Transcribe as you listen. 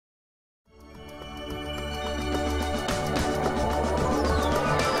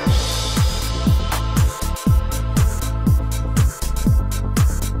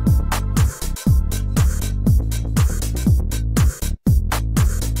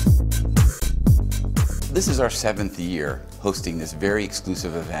This is our 7th year hosting this very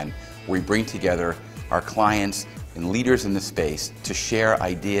exclusive event where we bring together our clients and leaders in the space to share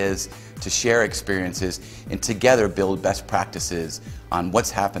ideas, to share experiences, and together build best practices on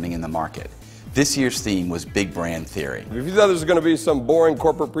what's happening in the market. This year's theme was Big Brand Theory. If you thought this was going to be some boring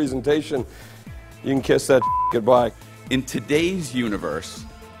corporate presentation, you can kiss that goodbye. In today's universe,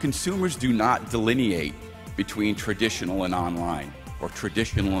 consumers do not delineate between traditional and online, or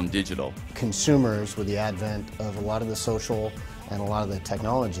traditional and digital. Consumers, with the advent of a lot of the social and a lot of the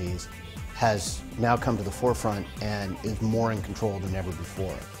technologies, has now come to the forefront and is more in control than ever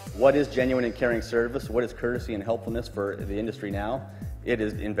before. What is genuine and caring service? What is courtesy and helpfulness for the industry now? It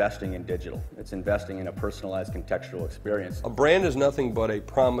is investing in digital. It's investing in a personalized contextual experience. A brand is nothing but a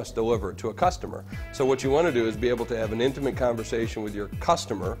promise delivered to a customer. So what you want to do is be able to have an intimate conversation with your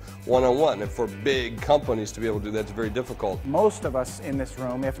customer one-on-one. And for big companies to be able to do that, it's very difficult. Most of us in this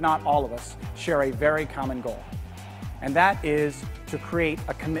room, if not all of us, share a very common goal. And that is to create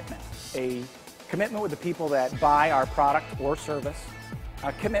a commitment with the people that buy our product or service,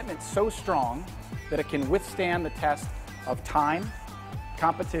 a commitment so strong that it can withstand the test of time,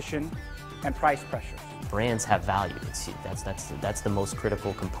 competition, and price pressures. Brands have value. That's the most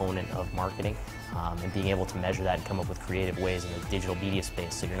critical component of marketing, and being able to measure that and come up with creative ways in the digital media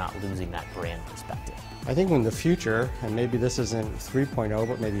space so you're not losing that brand perspective. I think in the future, and maybe this isn't 3.0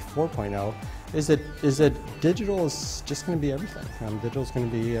 but maybe 4.0, is that digital is just going to be everything. Digital is going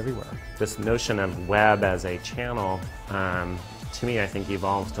to be everywhere. This notion of web as a channel, to me, I think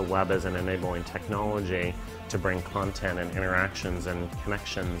evolves to web as an enabling technology to bring content and interactions and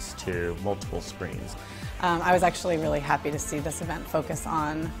connections to multiple screens. I was actually really happy to see this event focus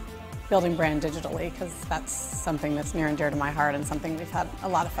on building brand digitally, because that's something that's near and dear to my heart and something we've had a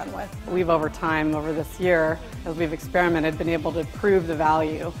lot of fun with. We've over this year, as we've experimented, been able to prove the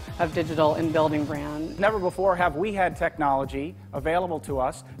value of digital in building brand. Never before have we had technology available to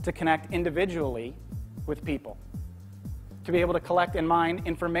us to connect individually with people, to be able to collect and mine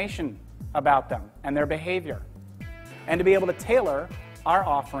information about them and their behavior, and to be able to tailor our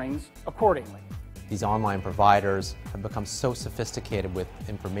offerings accordingly. These online providers have become so sophisticated with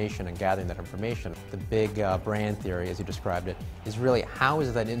information and gathering that information. The big brand theory, as you described it, is really how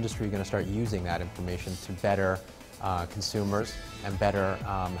is that industry going to start using that information to better consumers and better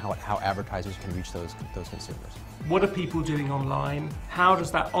how advertisers can reach those consumers. What are people doing online? How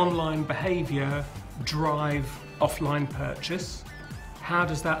does that online behavior drive offline purchase? How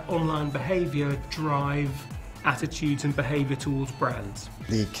does that online behavior drive attitudes and behavior towards brands?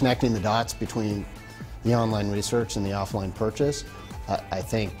 The connecting the dots between the online research and the offline purchase, I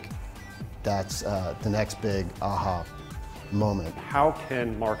think that's the next big aha moment. How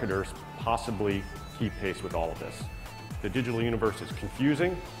can marketers possibly keep pace with all of this? The digital universe is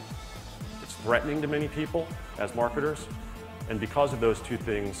confusing, it's threatening to many people as marketers, and because of those two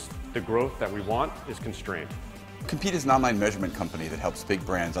things, the growth that we want is constrained. Compete is an online measurement company that helps big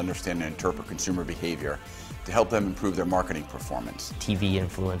brands understand and interpret consumer behavior to help them improve their marketing performance. TV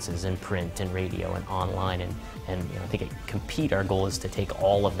influences in print and radio and online, and I think at Compete our goal is to take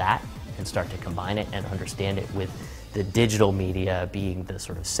all of that and start to combine it and understand it with the digital media being the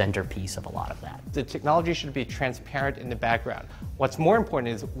sort of centerpiece of a lot of that. The technology should be transparent in the background. What's more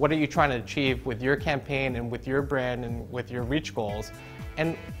important is what are you trying to achieve with your campaign and with your brand and with your reach goals.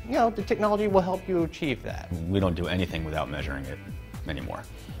 And the technology will help you achieve that. We don't do anything without measuring it anymore.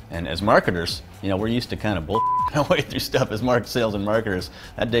 And as marketers, we're used to kind of our way through stuff as sales and marketers.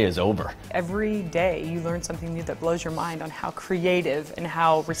 That day is over. Every day you learn something new that blows your mind on how creative and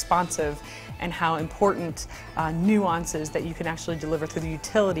how responsive and how important nuances that you can actually deliver through the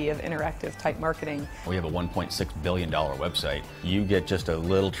utility of interactive type marketing. We have a $1.6 billion website. You get just a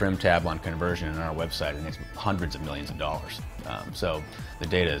little trim tab on conversion in our website and it's hundreds of millions of dollars. So the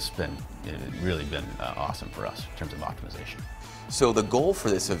data has really been awesome for us in terms of optimization. So the goal for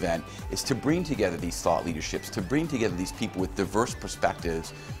this event is to bring together these thought leaderships, to bring together these people with diverse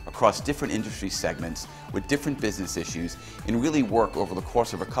perspectives across different industry segments with different business issues, and really work over the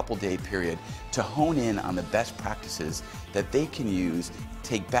course of a couple-day period to hone in on the best practices that they can use,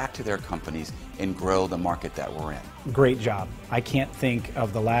 take back to their companies, and grow the market that we're in. Great job. I can't think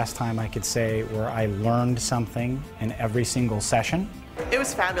of the last time I could say where I learned something in every single session. It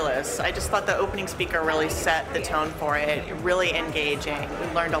was fabulous. I just thought the opening speaker really set the tone for it. Really engaging. We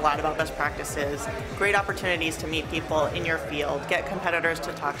learned a lot about best practices. Great opportunities to meet people in your field, get competitors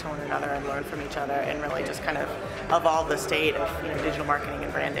to talk to one another and learn from each other, and really just kind of evolve the state of digital marketing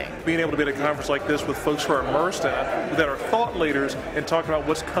and branding. Being able to be at a conference like this with folks who are immersed in it, that are thought leaders, and talking about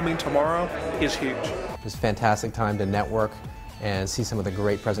what's coming tomorrow is huge. It was a fantastic time to network and see some of the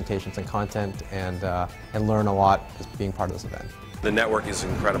great presentations and content, and learn a lot as being part of this event. The network is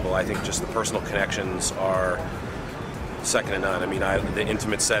incredible. I think just the personal connections are second to none. I mean, the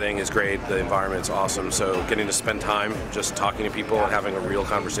intimate setting is great, the environment's awesome, so getting to spend time just talking to people and having a real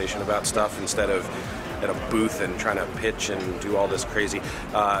conversation about stuff instead of at a booth and trying to pitch and do all this crazy,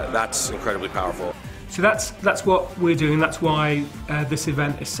 that's incredibly powerful. So that's what we're doing. That's why this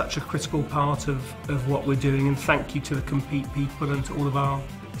event is such a critical part of what we're doing, and thank you to the Compete people and to all of our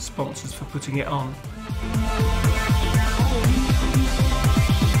sponsors for putting it on.